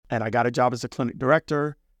and I got a job as a clinic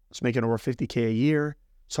director. I was making over $50K a year.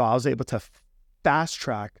 So I was able to fast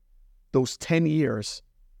track those 10 years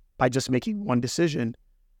by just making one decision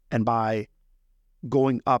and by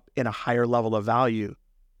going up in a higher level of value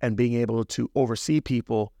and being able to oversee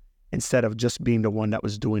people instead of just being the one that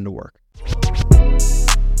was doing the work.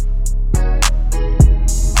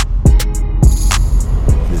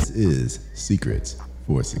 This is Secrets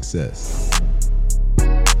for Success.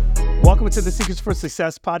 Welcome to the Secrets for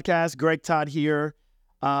Success podcast. Greg Todd here.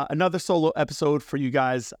 Another solo episode for you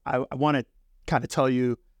guys. I want to kind of tell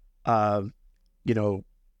you,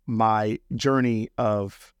 my journey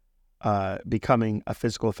of becoming a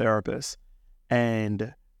physical therapist.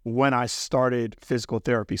 And when I started physical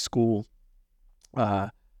therapy school,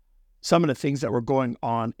 some of the things that were going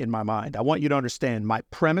on in my mind. I want you to understand my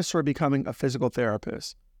premise for becoming a physical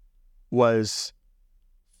therapist was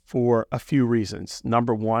for a few reasons.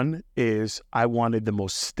 Number one is I wanted the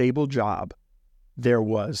most stable job there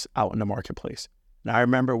was out in the marketplace. And I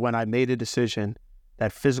remember when I made a decision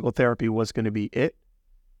that physical therapy was going to be it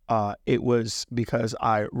was because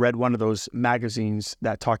I read one of those magazines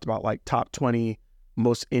that talked about like top 20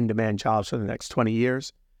 most in-demand jobs for the next 20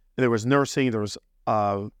 years. There was nursing, there was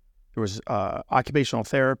occupational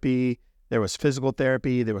therapy, there was physical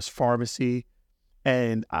therapy, there was pharmacy.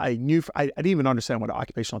 And I didn't even understand what an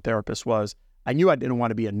occupational therapist was. I knew I didn't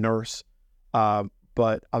want to be a nurse,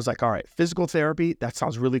 but I was like, all right, physical therapy, that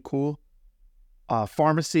sounds really cool.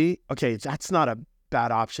 Pharmacy, okay, that's not a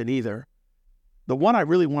bad option either. The one I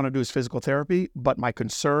really want to do is physical therapy, but my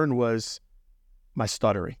concern was my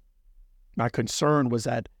stuttering. My concern was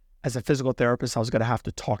that as a physical therapist, I was going to have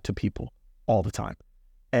to talk to people all the time.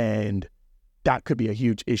 And that could be a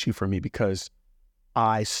huge issue for me because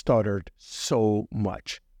I stuttered so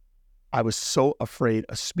much. I was so afraid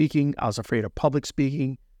of speaking. I was afraid of public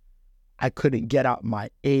speaking. I couldn't get out my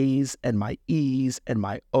A's and my E's and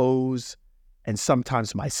my O's and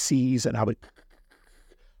sometimes my C's, and I would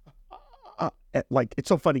it's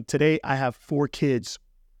so funny. Today I have 4 kids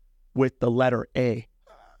with the letter A.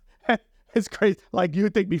 It's crazy. Like, you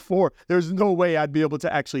would think before, there's no way I'd be able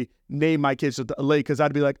to actually name my kids with the A because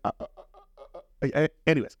I'd be like,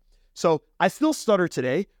 anyways. So I still stutter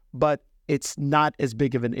today, but it's not as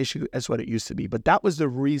big of an issue as what it used to be. But that was the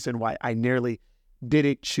reason why I nearly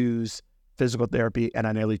didn't choose physical therapy and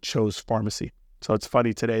I nearly chose pharmacy. So it's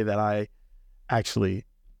funny today that I actually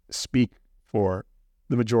speak for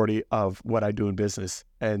the majority of what I do in business.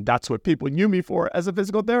 And that's what people knew me for as a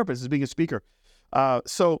physical therapist, as being a speaker.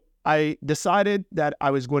 So I decided that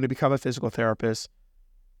I was going to become a physical therapist.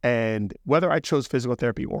 And whether I chose physical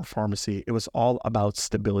therapy or pharmacy, it was all about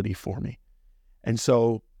stability for me. And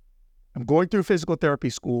so I'm going through physical therapy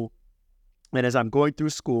school. And as I'm going through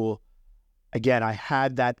school, again, I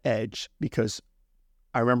had that edge because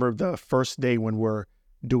I remember the first day when we're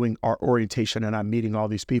doing our orientation and I'm meeting all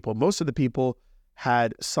these people. Most of the people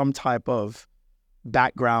had some type of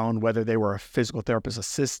background, whether they were a physical therapist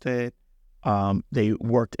assistant, they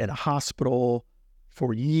worked in a hospital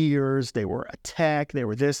for years, they were a tech, they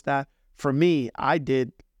were this, that. For me, I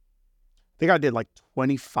think I did like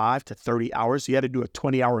 25 to 30 hours. So you had to do a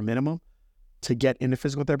 20-hour minimum to get into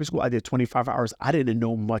physical therapy school. I did 25 hours. I didn't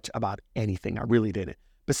know much about anything. I really didn't.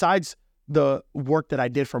 Besides the work that I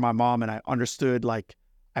did for my mom, and I understood, like,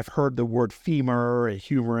 I've heard the word femur and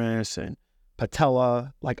humerus and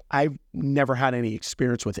patella. Like, I've never had any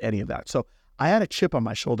experience with any of that. So I had a chip on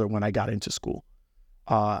my shoulder when I got into school.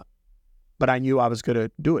 But I knew I was going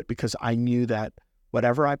to do it because I knew that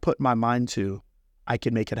whatever I put my mind to, I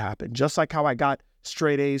could make it happen. Just like how I got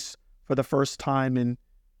straight A's for the first time in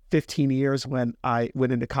 15 years when I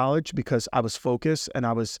went into college because I was focused and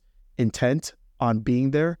I was intent on being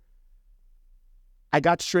there. I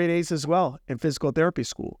got straight A's as well in physical therapy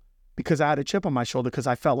school because I had a chip on my shoulder because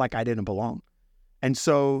I felt like I didn't belong. And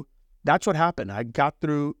so that's what happened. I got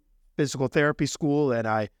through physical therapy school and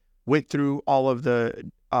I went through all of the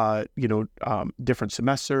different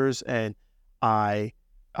semesters, and I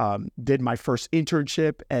did my first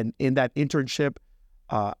internship. And in that internship,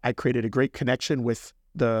 I created a great connection with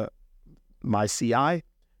my CI.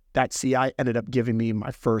 That CI ended up giving me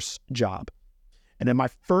my first job. And in my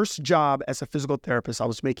first job as a physical therapist, I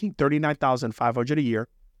was making $39,500 a year.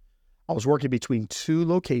 I was working between 2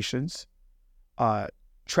 locations,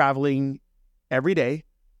 traveling every day.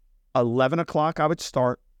 11 o'clock, I would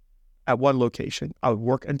start at one location. I would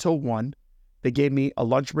work until 1. They gave me a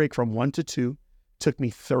lunch break from 1 to 2. Took me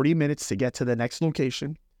 30 minutes to get to the next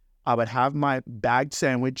location. I would have my bagged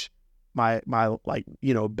sandwich, my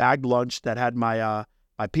bagged lunch that had my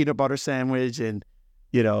peanut butter sandwich and,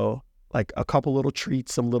 like a couple little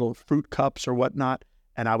treats, some little fruit cups or whatnot.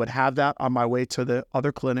 And I would have that on my way to the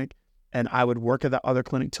other clinic, and I would work at that other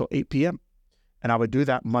clinic till 8 p.m. And I would do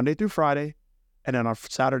that Monday through Friday. And then on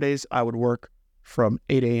Saturdays, I would work from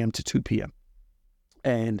 8 a.m. to 2 p.m.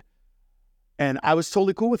 And I was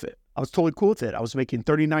totally cool with it. I was making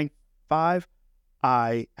 $39.5.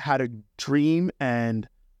 I had a dream and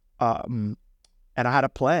I had a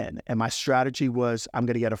plan. And my strategy was I'm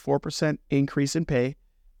going to get a 4% increase in pay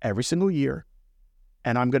every single year.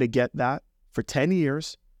 And I'm going to get that for 10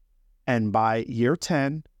 years. And by year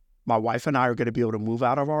 10, my wife and I are going to be able to move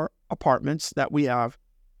out of our apartments that we have,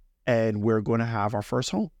 and we're going to have our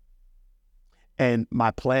first home. And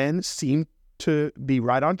my plan seemed to be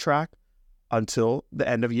right on track until the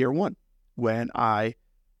end of year 1, when I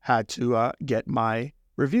had to get my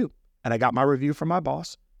review. And I got my review from my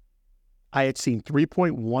boss. I had seen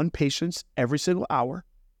 3.1 patients every single hour,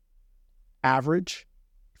 average,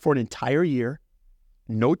 for an entire year.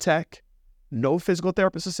 No tech, no physical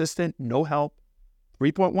therapist assistant, no help,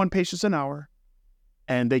 3.1 patients an hour.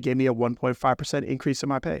 And they gave me a 1.5% increase in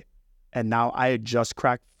my pay. And now I had just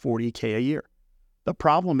cracked $40K a year. The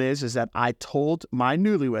problem is that I told my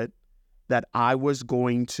newlywed that I was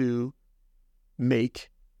going to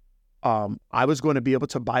I was going to be able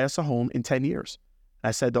to buy us a home in 10 years. And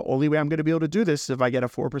I said, the only way I'm going to be able to do this is if I get a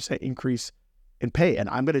 4% increase in pay. And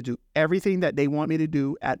I'm going to do everything that they want me to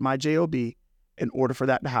do at my JOB in order for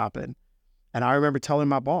that to happen. And I remember telling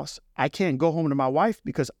my boss, I can't go home to my wife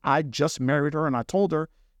because I just married her and I told her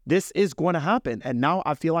this is going to happen. And now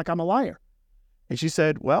I feel like I'm a liar. And she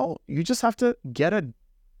said, well, you just have to get a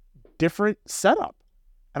different setup.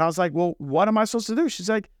 And I was like, well, what am I supposed to do? She's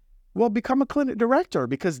like, well, become a clinic director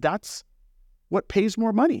because that's what pays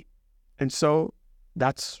more money. And so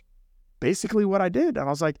that's basically what I did. And I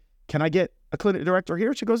was like, can I get a clinic director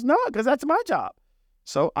here? She goes, no, because that's my job.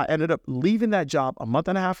 So I ended up leaving that job a month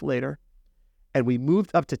and a half later, and we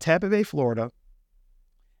moved up to Tampa Bay, Florida,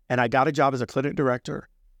 and I got a job as a clinic director,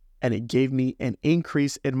 and it gave me an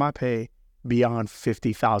increase in my pay beyond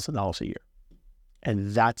 $50,000 a year.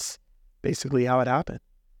 And that's basically how it happened.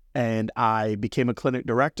 And I became a clinic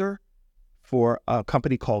director for a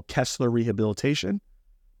company called Kessler Rehabilitation.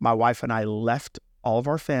 My wife and I left all of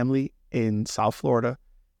our family in South Florida,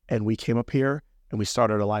 and we came up here and we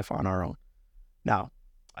started a life on our own. Now,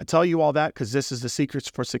 I tell you all that because this is the Secrets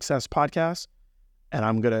for Success podcast, and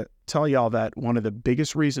I'm going to tell you all that one of the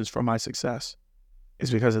biggest reasons for my success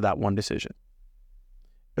is because of that one decision.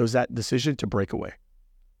 It was that decision to break away.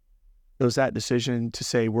 It was that decision to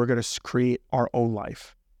say, we're going to create our own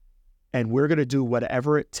life, and we're going to do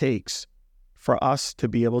whatever it takes for us to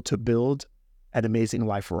be able to build an amazing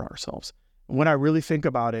life for ourselves. And when I really think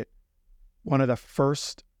about it, one of the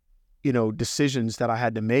first, decisions that I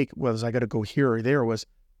had to make was I got to go here or there was,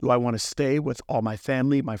 do I want to stay with all my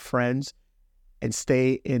family, my friends, and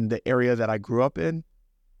stay in the area that I grew up in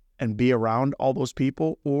and be around all those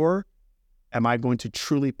people? Or am I going to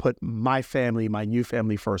truly put my family, my new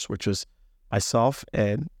family first, which was myself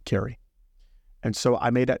and Carrie? And so I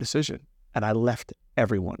made that decision and I left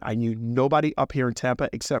everyone. I knew nobody up here in Tampa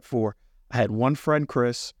except for I had one friend,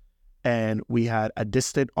 Chris, and we had a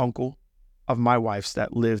distant uncle of my wife's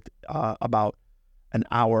that lived about an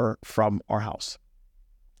hour from our house.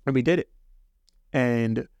 And we did it.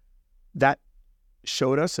 And that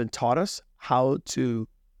showed us and taught us how to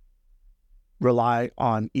rely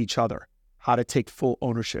on each other, how to take full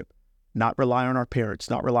ownership, not rely on our parents,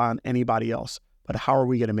 not rely on anybody else, but how are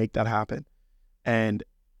we going to make that happen? And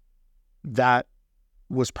that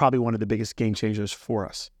was probably one of the biggest game changers for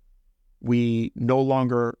us. We no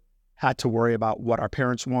longer had to worry about what our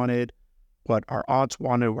parents wanted, what our aunts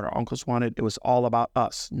wanted, what our uncles wanted. It was all about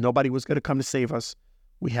us. Nobody was going to come to save us.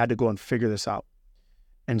 We had to go and figure this out.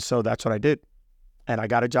 And so that's what I did. And I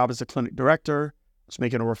got a job as a clinic director. I was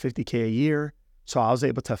making over $50K a year. So I was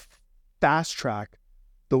able to fast track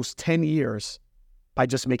those 10 years by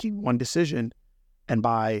just making one decision and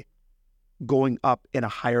by going up in a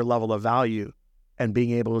higher level of value and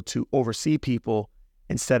being able to oversee people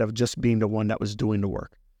instead of just being the one that was doing the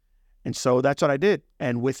work. And so that's what I did.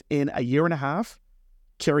 And within a year and a half,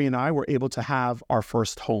 Carrie and I were able to have our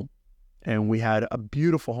first home. And we had a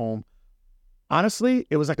beautiful home. Honestly,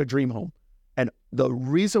 it was like a dream home. And the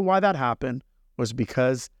reason why that happened was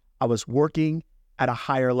because I was working at a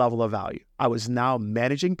higher level of value. I was now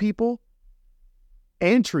managing people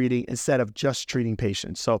and treating instead of just treating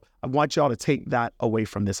patients. So I want y'all to take that away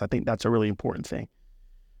from this. I think that's a really important thing.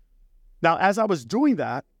 Now, as I was doing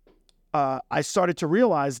that, I started to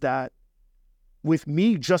realize that with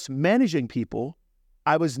me just managing people,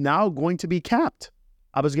 I was now going to be capped.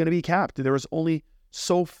 I was going to be capped. There was only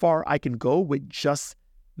so far I can go with just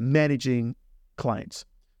managing clients.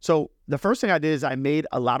 So the first thing I did is I made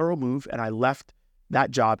a lateral move and I left that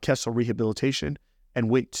job, Kessel Rehabilitation, and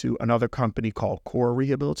went to another company called Core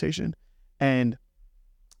Rehabilitation. And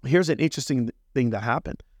here's an interesting thing that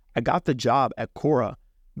happened. I got the job at Cora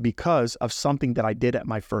because of something that I did at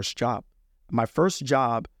my first job. My first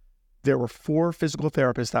job, there were 4 physical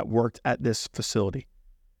therapists that worked at this facility.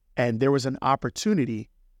 And there was an opportunity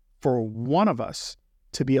for one of us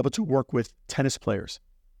to be able to work with tennis players.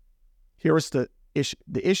 Here was the issue.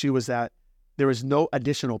 The issue was that there was no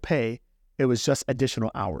additional pay. It was just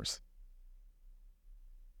additional hours.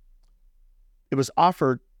 It was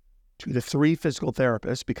offered to the 3 physical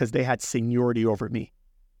therapists because they had seniority over me.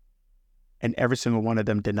 And every single one of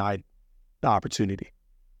them denied the opportunity.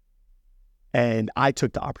 And I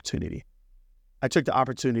took the opportunity. I took the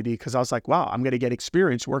opportunity because I was like, wow, I'm going to get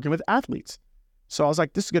experience working with athletes. So I was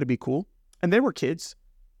like, this is going to be cool. And they were kids,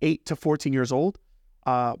 8 to 14 years old.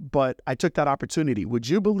 But I took that opportunity. Would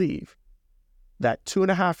you believe that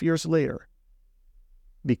 2.5 years later,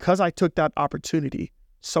 because I took that opportunity,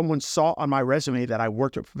 someone saw on my resume that I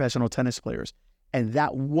worked with professional tennis players. And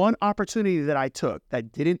that one opportunity that I took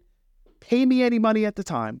that didn't pay me any money at the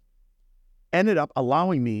time ended up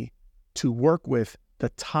allowing me to work with the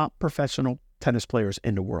top professional tennis players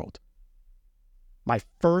in the world. My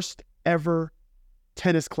first ever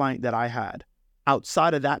tennis client that I had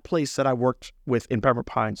outside of that place that I worked with in Pembroke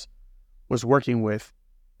Pines was working with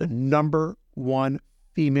the number 1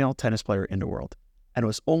 female tennis player in the world. And it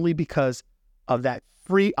was only because of that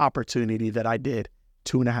free opportunity that I did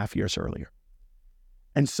 2.5 years earlier.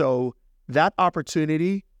 And so that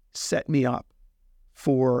opportunity set me up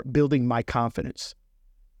for building my confidence.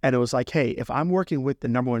 And it was like, hey, if I'm working with the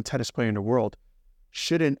number 1 tennis player in the world,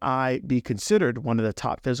 shouldn't I be considered one of the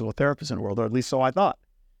top physical therapists in the world? Or at least so I thought.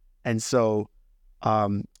 And so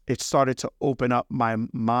it started to open up my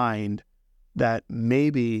mind that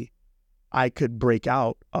maybe I could break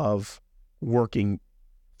out of working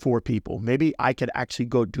for people. Maybe I could actually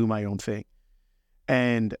go do my own thing.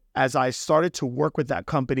 And as I started to work with that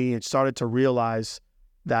company and started to realize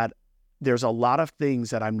that there's a lot of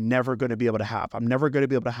things that I'm never going to be able to have. I'm never going to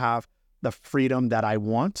be able to have the freedom that I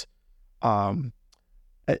want.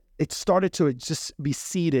 It started to just be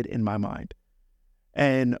seeded in my mind.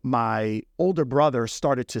 And my older brother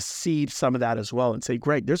started to seed some of that as well and say,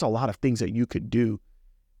 Greg, there's a lot of things that you could do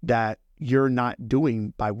that you're not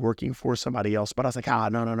doing by working for somebody else. But I was like, no.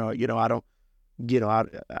 I don't,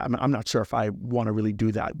 I'm not sure if I want to really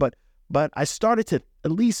do that. But I started to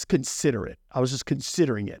at least consider it. I was just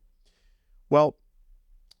considering it. Well,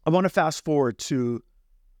 I want to fast forward to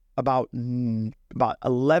about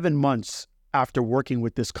 11 months after working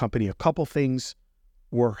with this company. A couple things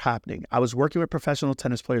were happening. I was working with professional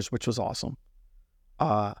tennis players, which was awesome.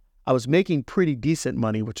 I was making pretty decent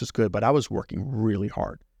money, which was good, but I was working really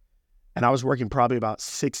hard. And I was working probably about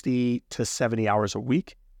 60 to 70 hours a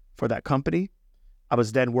week for that company. I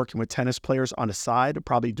was then working with tennis players on the side,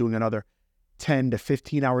 probably doing another 10 to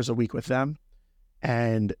 15 hours a week with them.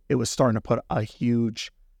 And it was starting to put a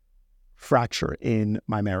huge fracture in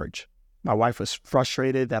my marriage. My wife was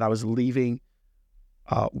frustrated that I was leaving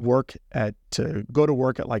to go to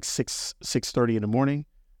work at like 6:30 in the morning.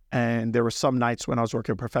 And there were some nights when I was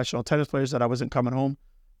working with professional tennis players that I wasn't coming home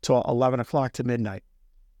till 11 o'clock to midnight.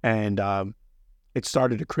 And it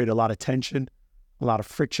started to create a lot of tension, a lot of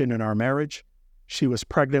friction in our marriage. She was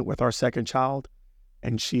pregnant with our second child,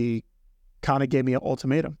 and she kind of gave me an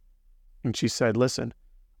ultimatum. And she said, listen,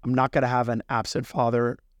 I'm not going to have an absent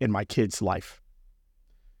father in my kid's life.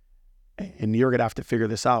 And you're going to have to figure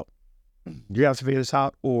this out. You have to figure this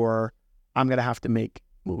out, or I'm going to have to make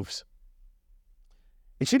moves.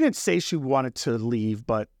 And she didn't say she wanted to leave,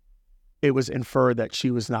 but it was inferred that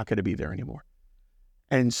she was not going to be there anymore.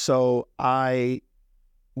 And so I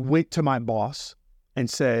went to my boss and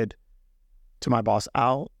said to my boss,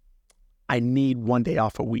 Al, I need 1 day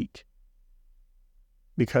off a week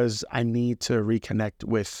because I need to reconnect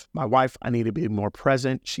with my wife. I need to be more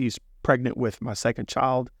present. She's pregnant with my second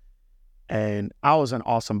child. And Al was an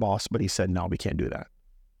awesome boss, but he said, no, we can't do that.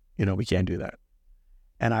 We can't do that.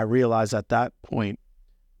 And I realized at that point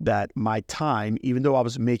that my time, even though I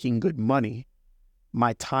was making good money,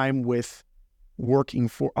 my time with working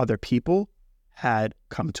for other people had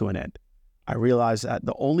come to an end. I realized that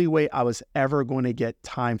the only way I was ever going to get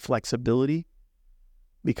time flexibility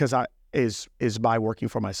is by working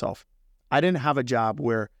for myself. I didn't have a job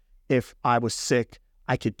where if I was sick,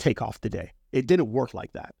 I could take off the day. It didn't work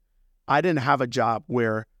like that. I didn't have a job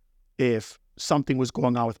where if something was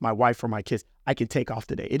going on with my wife or my kids, I could take off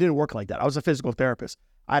the day. It didn't work like that. I was a physical therapist.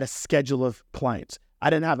 I had a schedule of clients. I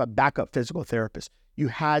didn't have a backup physical therapist. You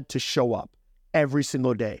had to show up every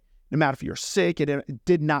single day. No matter if you're sick, it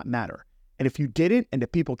did not matter. And if you didn't and the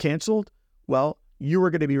people canceled, well, you were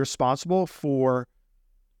going to be responsible for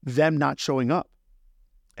them not showing up.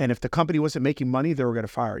 And if the company wasn't making money, they were going to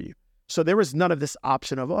fire you. So there was none of this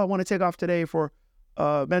option of, I want to take off today for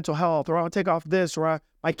mental health, or I want to take off this, or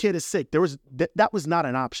my kid is sick. That was not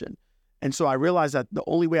an option. And so I realized that the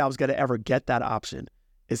only way I was going to ever get that option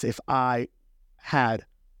is if I had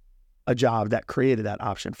a job that created that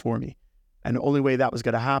option for me. And the only way that was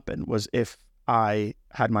going to happen was if I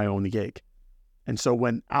had my own gig. And so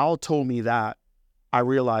when Al told me that, I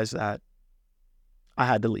realized that I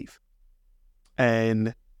had to leave.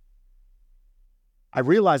 And I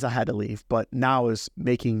realized I had to leave, but now is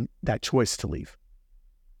making that choice to leave.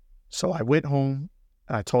 So I went home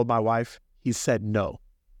and I told my wife. He said no.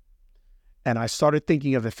 And I started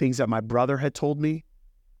thinking of the things that my brother had told me.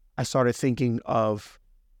 I started thinking of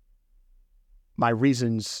my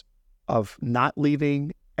reasons of not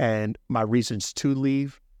leaving and my reasons to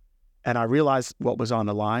leave. And I realized what was on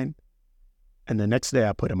the line. And the next day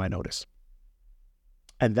I put in my notice.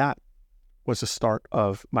 And that was the start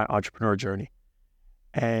of my entrepreneur journey.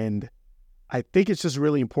 And I think it's just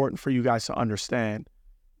really important for you guys to understand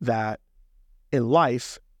that in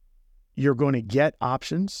life, you're going to get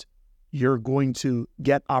options. You're going to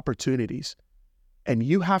get opportunities. And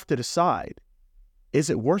you have to decide, is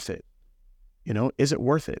it worth it? Is it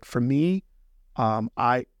worth it? For me,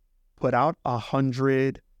 I put out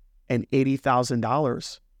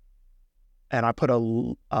 $180,000 and I put a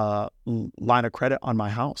line of credit on my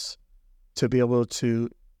house to be able to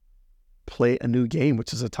play a new game,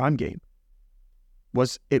 which is a time game.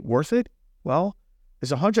 Was it worth it? Well,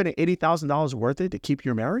 is $180,000 worth it to keep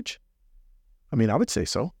your marriage? I mean, I would say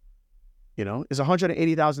so. Is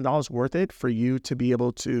 $180,000 worth it for you to be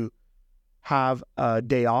able to have a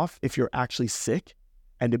day off if you're actually sick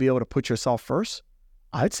and to be able to put yourself first?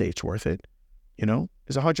 I'd say it's worth it.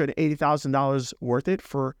 Is $180,000 worth it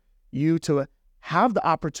for you to have the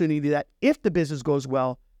opportunity that if the business goes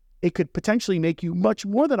well, it could potentially make you much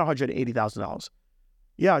more than $180,000?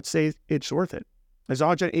 Yeah, I'd say it's worth it. Is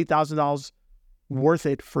 $180,000 worth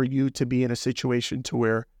it for you to be in a situation to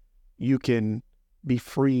where you can be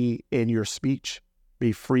free in your speech,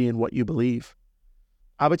 be free in what you believe?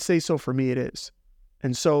 I would say so. For me, it is.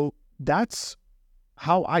 And so that's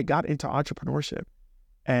how I got into entrepreneurship.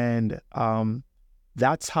 And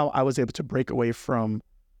that's how I was able to break away from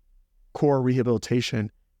core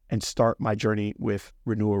rehabilitation and start my journey with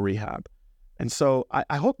Renewal Rehab. And so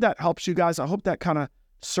I hope that helps you guys. I hope that kind of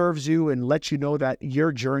serves you and lets you know that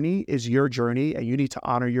your journey is your journey and you need to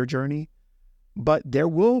honor your journey. But there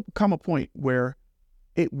will come a point where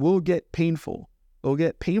it will get painful. It'll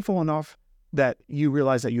get painful enough that you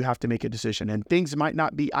realize that you have to make a decision, and things might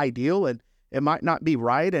not be ideal and it might not be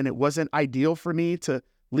right. And it wasn't ideal for me to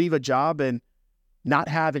leave a job and not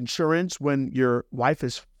have insurance when your wife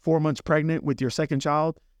is 4 months pregnant with your second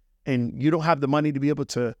child and you don't have the money to be able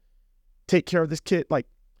to take care of this kid. Like,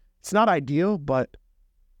 it's not ideal, but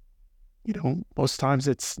most times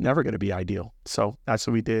it's never going to be ideal. So that's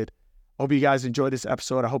what we did. Hope you guys enjoyed this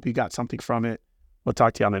episode. I hope you got something from it. We'll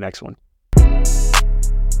talk to you on the next one.